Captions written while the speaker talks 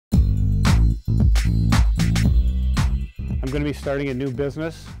going to be starting a new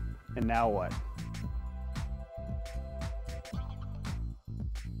business, and now what?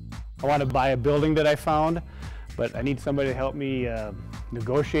 I want to buy a building that I found, but I need somebody to help me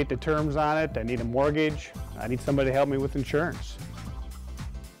negotiate the terms on it. I need a mortgage. I need somebody to help me with insurance.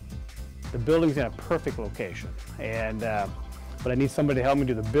 The building's in a perfect location, but I need somebody to help me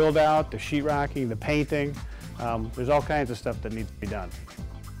do the build out, the sheetrocking, the painting. There's all kinds of stuff that needs to be done.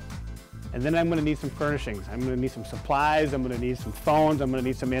 And then I'm going to need some furnishings. I'm going to need some supplies. I'm going to need some phones. I'm going to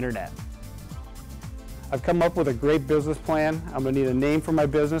need some internet. I've come up with a great business plan. I'm going to need a name for my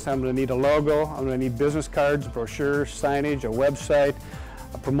business. I'm going to need a logo. I'm going to need business cards, brochures, signage, a website,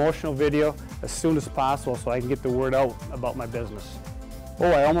 a promotional video as soon as possible so I can get the word out about my business.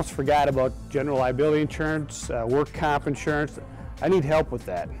 Oh, I almost forgot about general liability insurance, work comp insurance. I need help with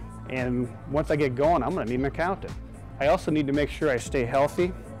that. And once I get going, I'm going to need an accountant. I also need to make sure I stay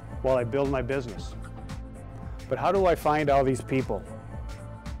healthy while I build my business. But how do I find all these people?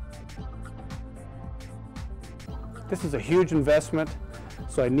 This is a huge investment,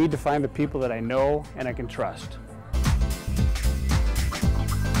 so I need to find the people that I know and I can trust.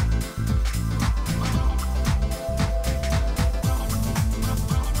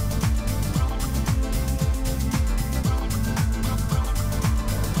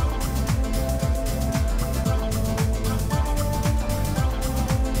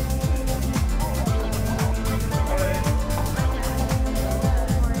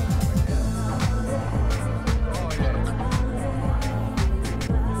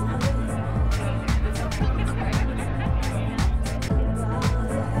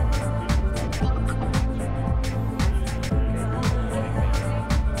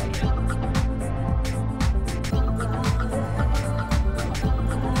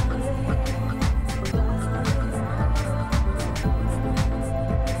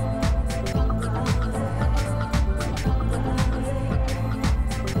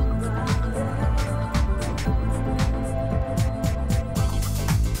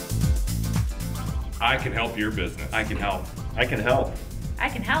 I can help your business. I can help. I can help. I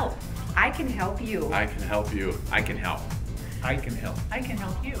can help. I can help you. I can help you. I can help. I can help. I can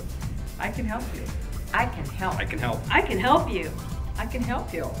help you. I can help you. I can help. I can help. I can help you. I can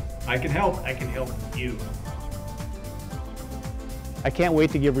help you. I can help. I can help you. I can't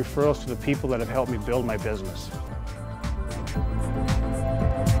wait to give referrals to the people that have helped me build my business.